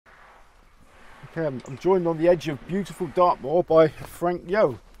Okay, I'm joined on the edge of beautiful Dartmoor by Frank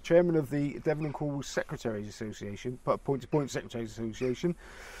Yeo, chairman of the Devon and Cornwall Secretaries Association, Point-to-Point Secretaries Association.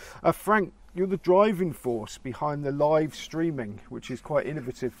 Frank, you're the driving force behind the live streaming, which is quite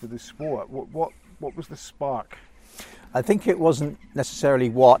innovative for the sport. What was the spark? I think it wasn't necessarily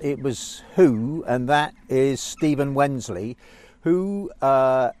what, it was who, and that is Stephen Wensley, who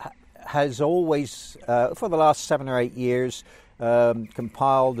has always, for the last 7 or 8 years,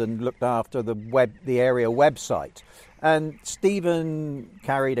 compiled and looked after the area website. And Stephen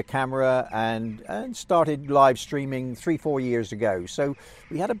carried a camera and started live streaming 3-4 years ago. So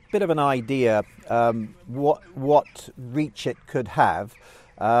we had a bit of an idea what reach it could have.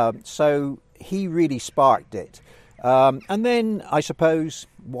 So he really sparked it. And then I suppose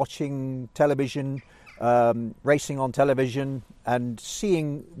watching television, racing on television, and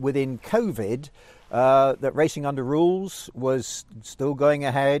seeing within COVID that racing under rules was still going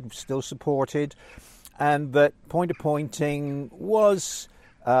ahead, still supported, and that point-to-pointing was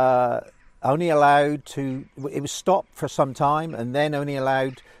only allowed to, it was stopped for some time and then only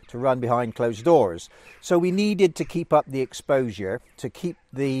allowed to run behind closed doors. So we needed to keep up the exposure, to keep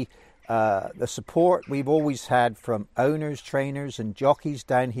the support we've always had from owners, trainers and jockeys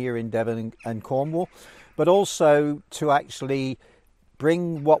down here in Devon and Cornwall, but also to actually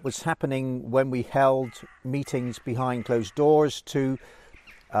bring what was happening when we held meetings behind closed doors to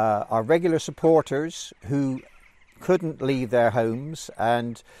our regular supporters who couldn't leave their homes,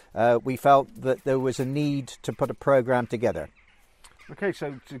 and we felt that there was a need to put a programme together. Okay,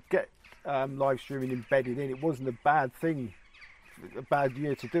 so to get live streaming embedded in, it wasn't a bad thing, a bad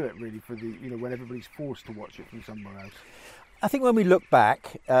year to do it really, for the when everybody's forced to watch it from somewhere else. I think when we look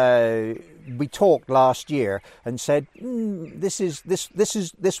back, we talked last year and said this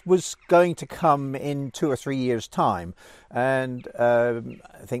was going to come in 2 or 3 years' time, and I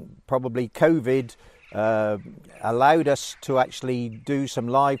think probably COVID allowed us to actually do some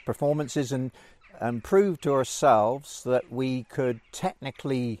live performances and prove to ourselves that we could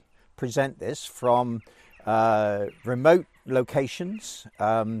technically present this from remote locations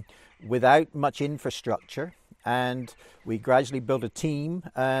without much infrastructure. And we gradually built a team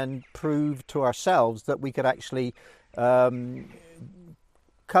and proved to ourselves that we could actually cover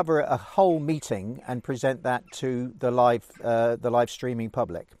a whole meeting and present that to the live streaming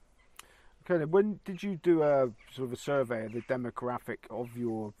public. Okay, then when did you do a sort of a survey of the demographic of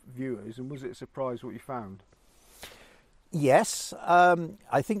your viewers, and was it a surprise what you found? Yes,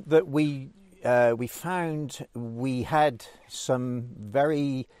 I think that we found we had some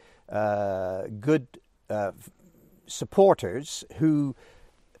very good supporters who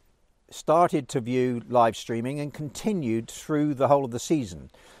started to view live streaming and continued through the whole of the season.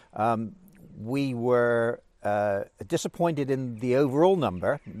 We were disappointed in the overall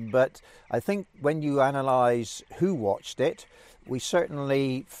number, but I think when you analyse who watched it, we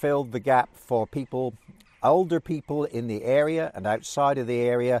certainly filled the gap for people, older people in the area and outside of the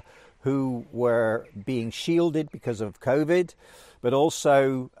area who were being shielded because of COVID, but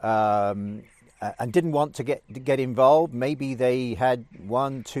also and didn't want to get involved. Maybe they had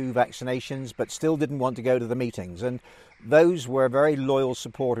 1-2 vaccinations, but still didn't want to go to the meetings. And those were very loyal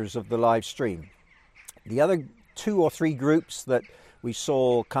supporters of the live stream. The other 2 or 3 groups that we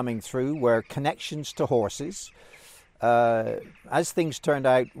saw coming through were connections to horses. As things turned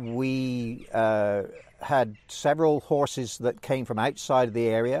out, we had several horses that came from outside of the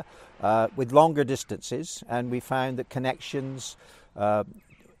area with longer distances, and we found that connections,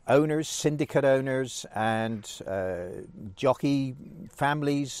 owners, syndicate owners and jockey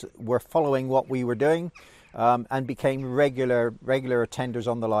families were following what we were doing and became regular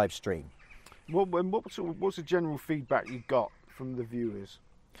attenders on the live stream. What's the general feedback you got from the viewers?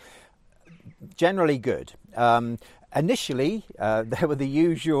 Generally good. Initially, there were the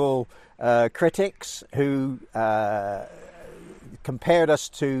usual critics who compared us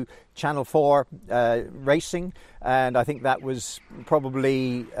to Channel 4 racing, and I think that was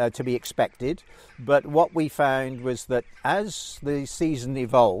probably to be expected. But what we found was that as the season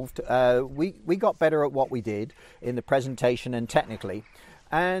evolved, we got better at what we did in the presentation and technically.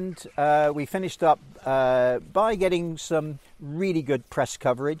 And we finished up by getting some really good press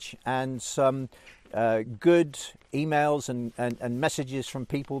coverage and some good emails and messages from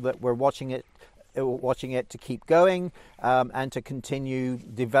people that were watching it to keep going and to continue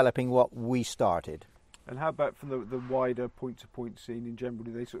developing what we started. And how about from the wider point-to-point scene in general?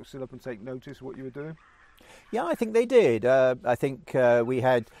 Did they sort of sit up and take notice of what you were doing? Yeah, I think they did. I think we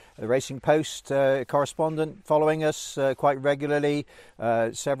had the Racing Post correspondent following us quite regularly,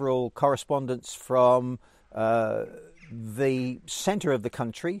 several correspondents from the centre of the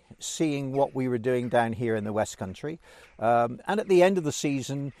country, seeing what we were doing down here in the West Country. And at the end of the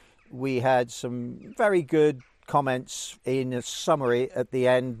season, we had some very good comments in a summary at the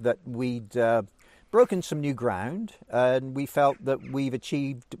end that we'd broken some new ground, and we felt that we've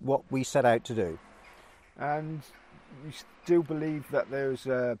achieved what we set out to do. And you still believe that there's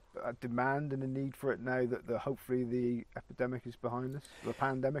a demand and a need for it now that hopefully the epidemic is behind us, the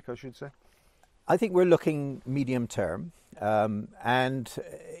pandemic, I should say? I think we're looking medium term, and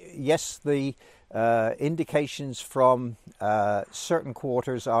yes, the indications from certain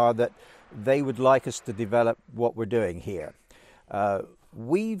quarters are that they would like us to develop what we're doing here.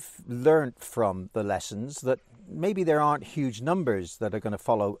 We've learnt from the lessons that maybe there aren't huge numbers that are going to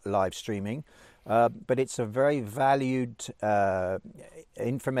follow live streaming, but it's a very valued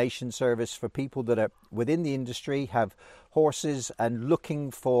information service for people that are within the industry, have horses and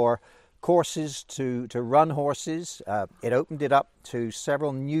looking for courses to run horses. It opened it up to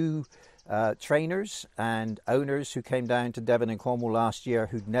several new trainers and owners who came down to Devon and Cornwall last year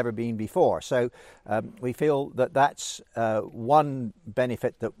who'd never been before. So we feel that that's one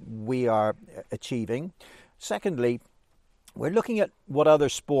benefit that we are achieving. Secondly, we're looking at what other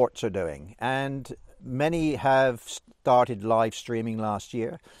sports are doing, and many have started live streaming last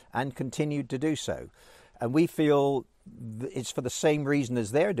year and continued to do so. And we feel it's for the same reason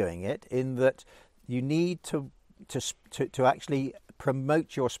as they're doing it, in that you need to actually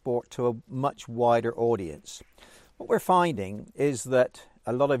promote your sport to a much wider audience. What we're finding is that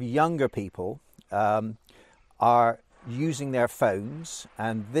a lot of younger people are using their phones,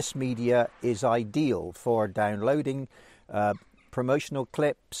 and this media is ideal for downloading promotional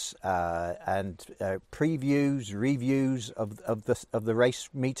clips and previews, reviews of the race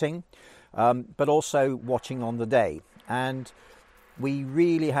meeting, but also watching on the day. And we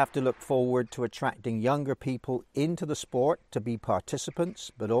really have to look forward to attracting younger people into the sport to be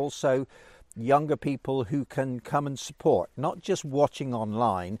participants, but also younger people who can come and support, not just watching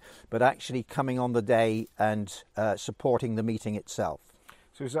online, but actually coming on the day and supporting the meeting itself.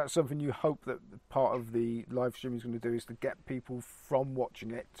 So is that something you hope that part of the live streaming is going to do, is to get people from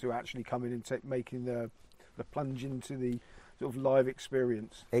watching it to actually come in and making the plunge into the sort of live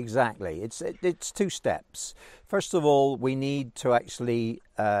experience? Exactly. It's two steps. First of all, we need to actually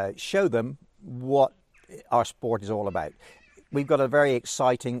show them what our sport is all about. We've got a very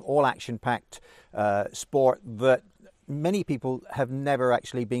exciting, all action-packed sport that many people have never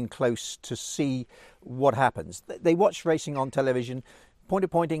actually been close to see what happens. They watch racing on television. Point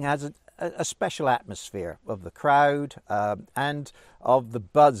of Pointing has a special atmosphere of the crowd and of the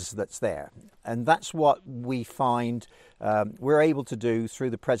buzz that's there. And that's what we find we're able to do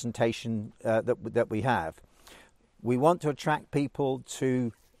through the presentation that we have. We want to attract people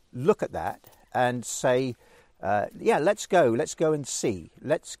to look at that and say, yeah, let's go and see.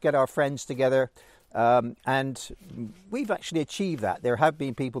 Let's get our friends together. And we've actually achieved that. There have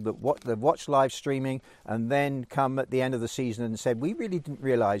been people that watch live streaming and then come at the end of the season and said, we really didn't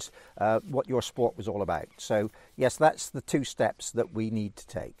realise what your sport was all about. So, yes, that's the two steps that we need to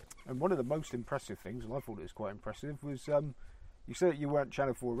take. And one of the most impressive things, and I thought it was quite impressive, was you said that you weren't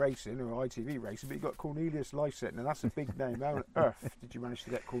Channel 4 racing or ITV racing, but you got Cornelius Lycett, and that's a big name. How on earth did you manage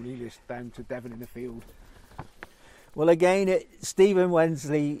to get Cornelius down to Devon in the field? Well, again, Stephen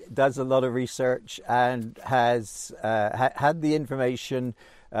Wensley does a lot of research and has had the information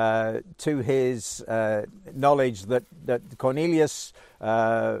to his knowledge that Cornelius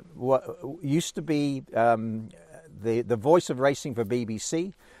used to be the voice of racing for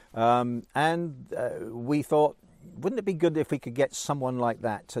BBC, and we thought, wouldn't it be good if we could get someone like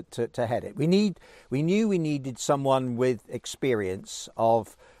that to head it? We knew we needed someone with experience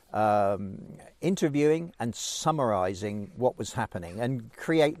of interviewing and summarising what was happening and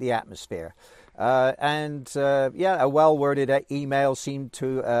create the atmosphere. A well-worded email seemed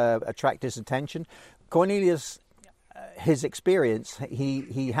to attract his attention. Cornelius, his experience,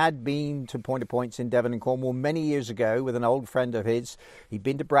 he had been to Point of Points in Devon and Cornwall many years ago with an old friend of his. He'd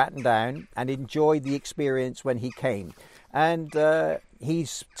been to Bratton Down and enjoyed the experience when he came. And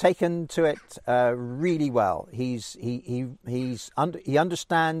he's taken to it really well. He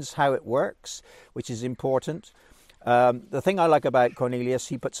understands how it works, which is important. The thing I like about Cornelius,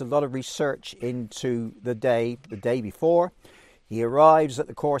 he puts a lot of research into the day before. He arrives at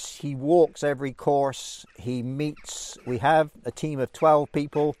the course, he walks every course, he meets. We have a team of 12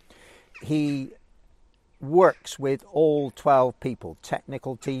 people. He works with all 12 people,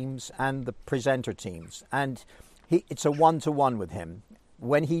 technical teams and the presenter teams, and it's a one-to-one with him.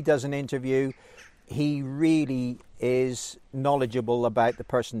 When he does an interview, he really is knowledgeable about the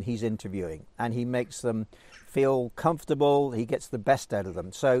person he's interviewing, and he makes them feel comfortable. He gets the best out of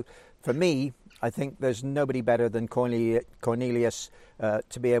them. So for me, I think there's nobody better than Cornelius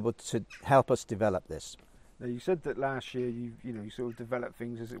to be able to help us develop this. Now, you said that last year you sort of developed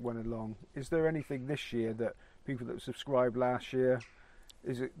things as it went along. Is there anything this year that people that subscribed last year,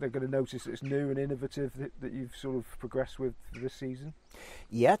 they're going to notice that it's new and innovative that you've sort of progressed with this season?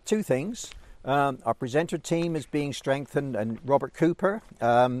 Yeah, two things. Our presenter team is being strengthened, and Robert Cooper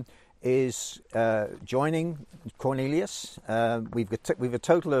is joining Cornelius. We've a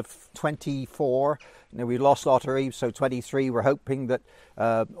total of 24. Now, we lost Lottery, so 23. We're hoping that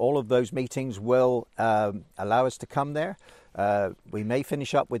all of those meetings will allow us to come there. We may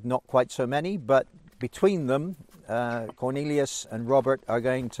finish up with not quite so many, but between them, Cornelius and Robert are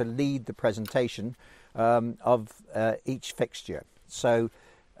going to lead the presentation of each fixture. So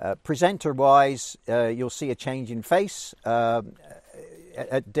presenter-wise, you'll see a change in face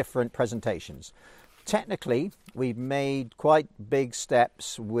at different presentations. Technically, we've made quite big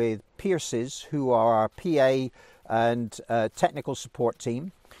steps with Pierce's, who are our PA and technical support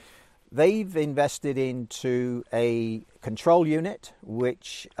team. They've invested into a control unit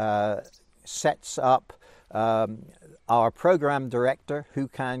which sets up our program director, who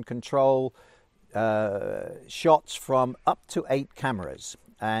can control shots from up to 8 cameras.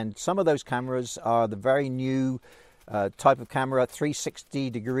 And some of those cameras are the very new type of camera,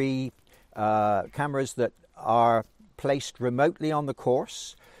 360-degree cameras that are placed remotely on the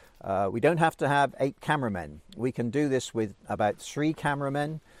course. We don't have to have 8 cameramen. We can do this with about 3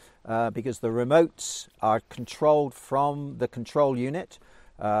 cameramen because the remotes are controlled from the control unit.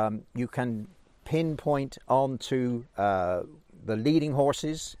 You can pinpoint onto the leading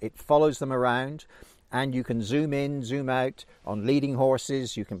horses. It follows them around, and you can zoom in, zoom out on leading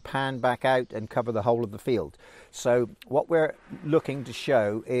horses. You can pan back out and cover the whole of the field. So what we're looking to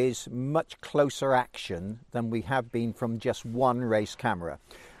show is much closer action than we have been from just one race camera.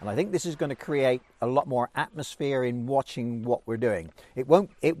 And I think this is going to create a lot more atmosphere in watching what we're doing. It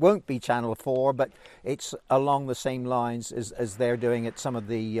won't be Channel 4, but it's along the same lines as they're doing at some of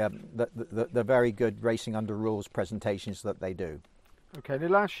the very good Racing Under Rules presentations that they do. Okay, now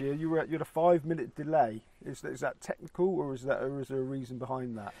last year you had a 5-minute delay. Is that technical, or is there a reason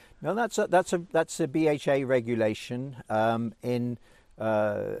behind that? No, that's a BHA regulation.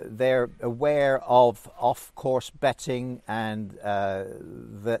 They're aware of off-course betting, and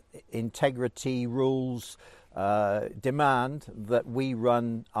that integrity rules demand that we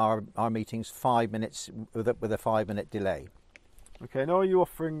run our meetings 5 minutes with a 5-minute delay. Okay, now are you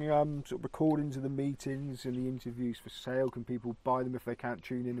offering sort of recordings of the meetings and the interviews for sale? Can people buy them if they can't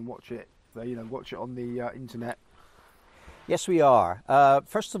tune in and watch it? Watch it on the internet. Yes, we are.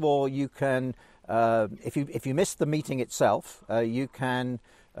 First of all, you can, if you missed the meeting itself, you can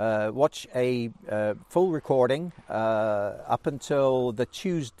watch a full recording up until the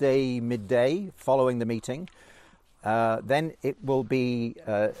Tuesday midday following the meeting. Then it will be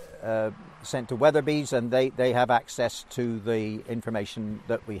sent to Weatherby's, and they have access to the information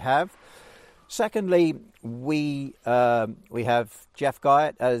that we have. Secondly, we have Jeff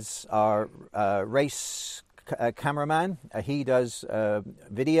Guyett as our race cameraman. He does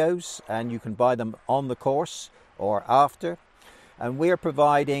videos, and you can buy them on the course or after. And we are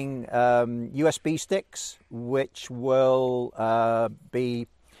providing USB sticks, which will be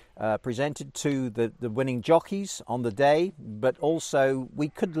presented to the winning jockeys on the day, but also we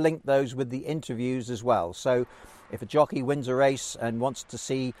could link those with the interviews as well. So if a jockey wins a race and wants to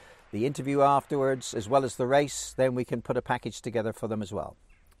see the interview afterwards as well as the race, then we can put a package together for them as well.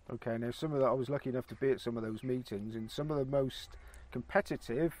 Okay, now some of that, I was lucky enough to be at some of those meetings, and some of the most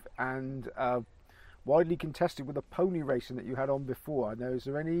competitive and widely contested with the pony racing that you had on before. Now, are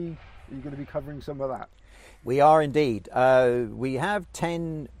you going to be covering some of that? We are indeed. We have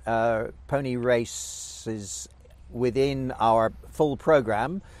 10 pony races within our full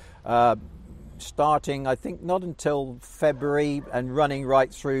programme, starting, I think, not until February and running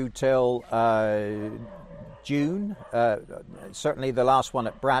right through till June. Certainly the last one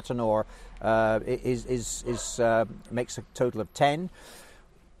at Brattonor makes a total of 10.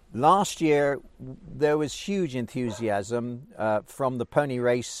 Last year, there was huge enthusiasm from the pony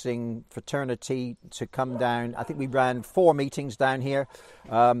racing fraternity to come down. I think we ran 4 meetings down here,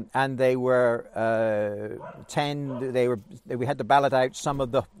 and they were 10. We had to ballot out some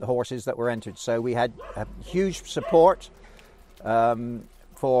of the horses that were entered. So we had huge support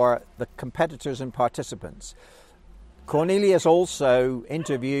for the competitors and participants. Cornelius also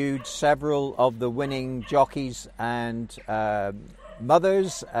interviewed several of the winning jockeys and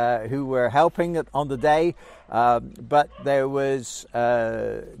mothers who were helping on the day, but there was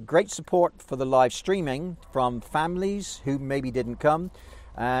great support for the live streaming from families who maybe didn't come,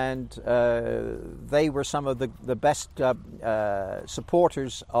 and they were some of the best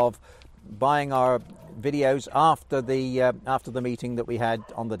supporters of buying our videos after the meeting that we had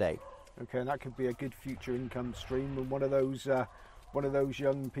on the day. Okay, and that could be a good future income stream, and one of those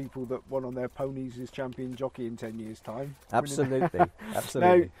young people that won on their ponies is champion jockey in 10 years' time. Absolutely,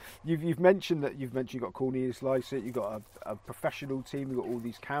 absolutely. Now, you've mentioned you've got Cornelius Lycett, you've got a professional team, you've got all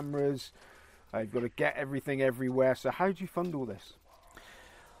these cameras, you've got to get everything everywhere. So how do you fund all this?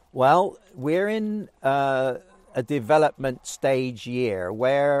 Well, we're in a development stage year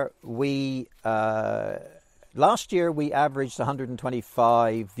where we last year we averaged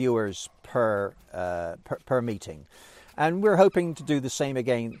 125 viewers per meeting, and we're hoping to do the same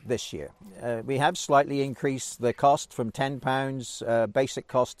again this year. We have slightly increased the cost from £10 basic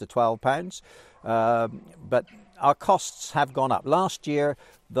cost to £12, but our costs have gone up. Last year,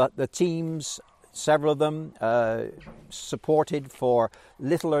 the teams, several of them, supported for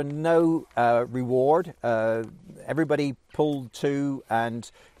little or no reward. Everybody pulled to and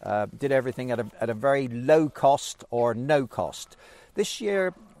did everything at a very low cost or no cost. This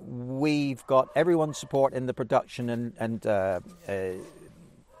year, we've got everyone's support in the production and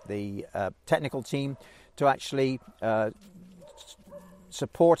the technical team to actually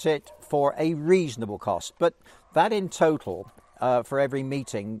support it for a reasonable cost. But that in total, for every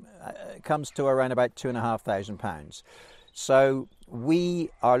meeting, comes to around about £2,500. So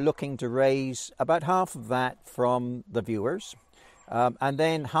we are looking to raise about half of that from the viewers, and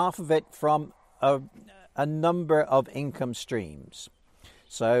then half of it from a number of income streams.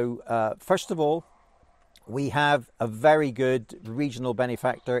 So first of all, we have a very good regional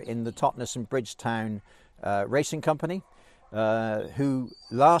benefactor in the Totnes and Bridgetown Racing Company, who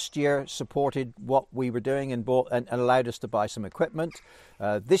last year supported what we were doing and bought and allowed us to buy some equipment.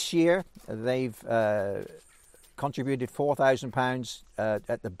 This year, they've contributed £4,000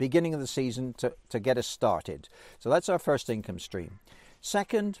 at the beginning of the season to get us started. So that's our first income stream.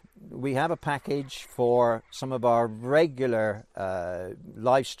 Second, we have a package for some of our regular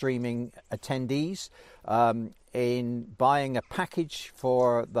live streaming attendees in buying a package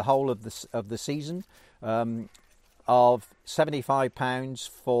for the whole of the season of £75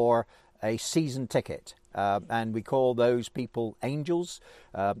 for a season ticket, and we call those people angels.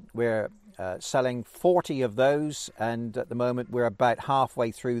 We're selling 40 of those, and at the moment we're about halfway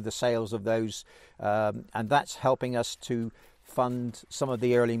through the sales of those, and that's helping us to fund some of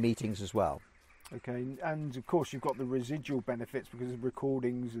the early meetings as well. Okay, and of course you've got the residual benefits because of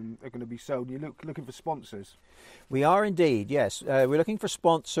recordings and are going to be sold. You're looking for sponsors. We are indeed, yes. We're looking for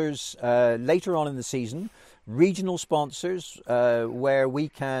sponsors later on in the season, regional sponsors where we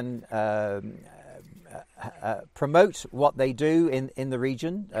can promote what they do in the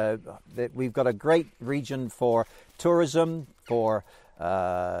region. We've got a great region for tourism, for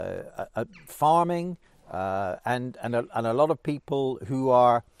farming, and a lot of people who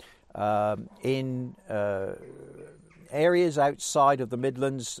are in areas outside of the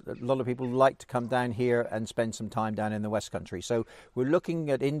Midlands. A lot of people like to come down here and spend some time down in the West Country. So we're looking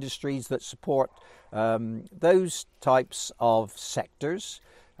at industries that support those types of sectors.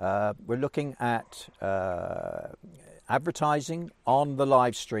 We're looking at advertising on the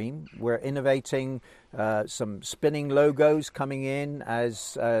live stream. We're innovating some spinning logos coming in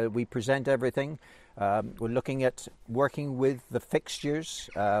as we present everything. We're looking at working with the fixtures,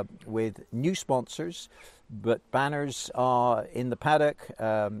 with new sponsors, but banners are in the paddock,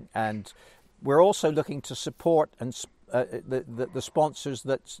 and we're also looking to support and the sponsors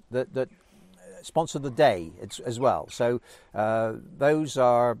that sponsor the day as well. So those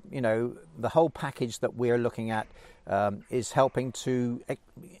are, the whole package that we're looking at is helping to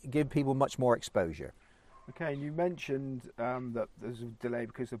give people much more exposure. Okay, and you mentioned that there's a delay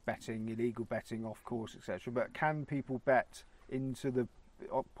because of betting, illegal betting, off course, etc. But can people bet into the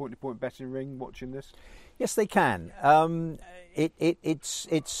point-to-point betting ring watching this? Yes, they can.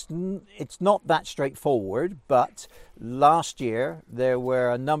 It's not that straightforward, but last year there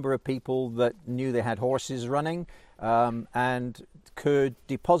were a number of people that knew they had horses running and could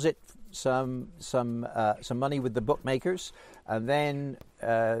deposit some money with the bookmakers, and then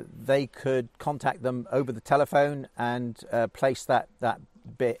they could contact them over the telephone and place that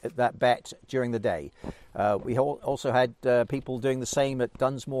bet during the day. We also had people doing the same at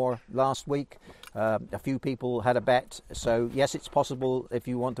Dunsmore last week. A few people had a bet. So yes, it's possible if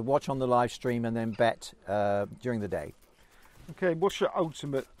you want to watch on the live stream and then bet during the day. Okay, what's your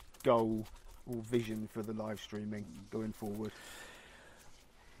ultimate goal or vision for the live streaming going forward?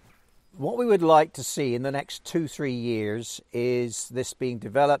 What we would like to see in the next 2-3 years is this being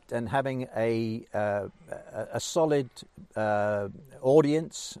developed and having a solid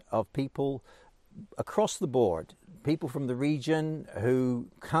audience of people across the board. People from the region who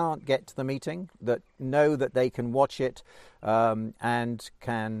can't get to the meeting, that know that they can watch it and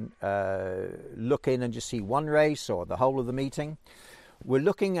can look in and just see one race or the whole of the meeting. We're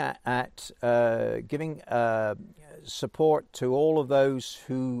looking at giving support to all of those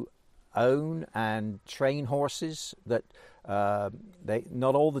who own and train horses that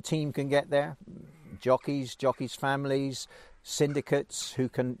not all the team can get there. Jockeys, families, syndicates who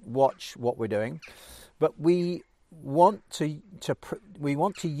can watch what we're doing, but we want to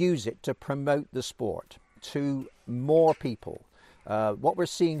use it to promote the sport to more people. What we're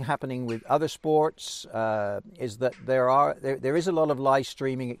seeing happening with other sports is that there is a lot of live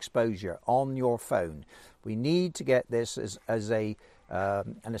streaming exposure on your phone. We need to get this as an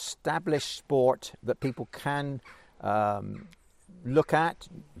established sport that people can look at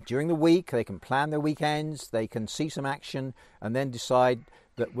during the week. They can plan their weekends, they can see some action, and then decide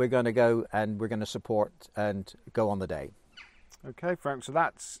that we're going to go and we're going to support and go on the day. Okay, Frank, so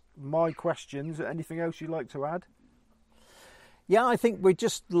that's my questions. Anything else you'd like to add? Yeah, I think we'd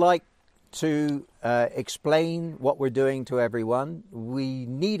just like to explain what we're doing to everyone. We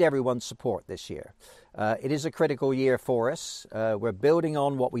need everyone's support this year. It is a critical year for us. We're building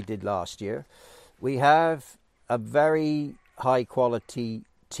on what we did last year. We have a very high quality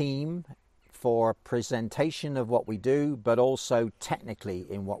team for presentation of what we do, but also technically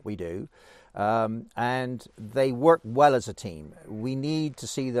in what we do. And they work well as a team. We need to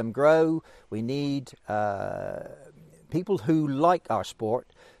see them grow. We need people who like our sport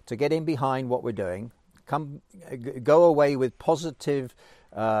to get in behind what we're doing, go away with positive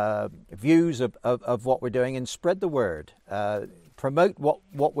views of what we're doing, and spread the word. Promote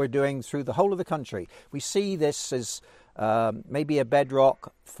what we're doing through the whole of the country. We see this as maybe a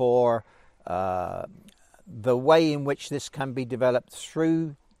bedrock for the way in which this can be developed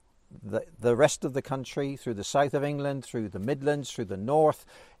through the rest of the country, through the south of England, through the Midlands, through the north,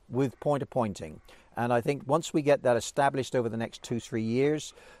 with point-appointing. And I think once we get that established over the next 2-3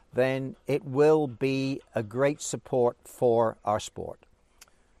 years, then it will be a great support for our sport.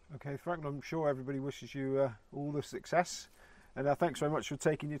 Okay, Frank, I'm sure everybody wishes you all the success. And thanks very much for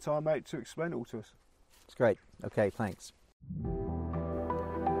taking your time out to explain it all to us. It's great. Okay, thanks.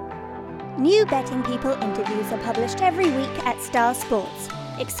 New Betting People interviews are published every week at Star Sports.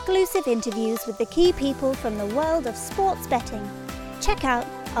 Exclusive interviews with the key people from the world of sports betting. Check out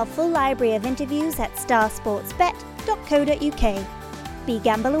our full library of interviews at starsportsbet.co.uk.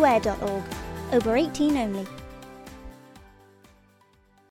 BeGambleAware.org. Over 18 only.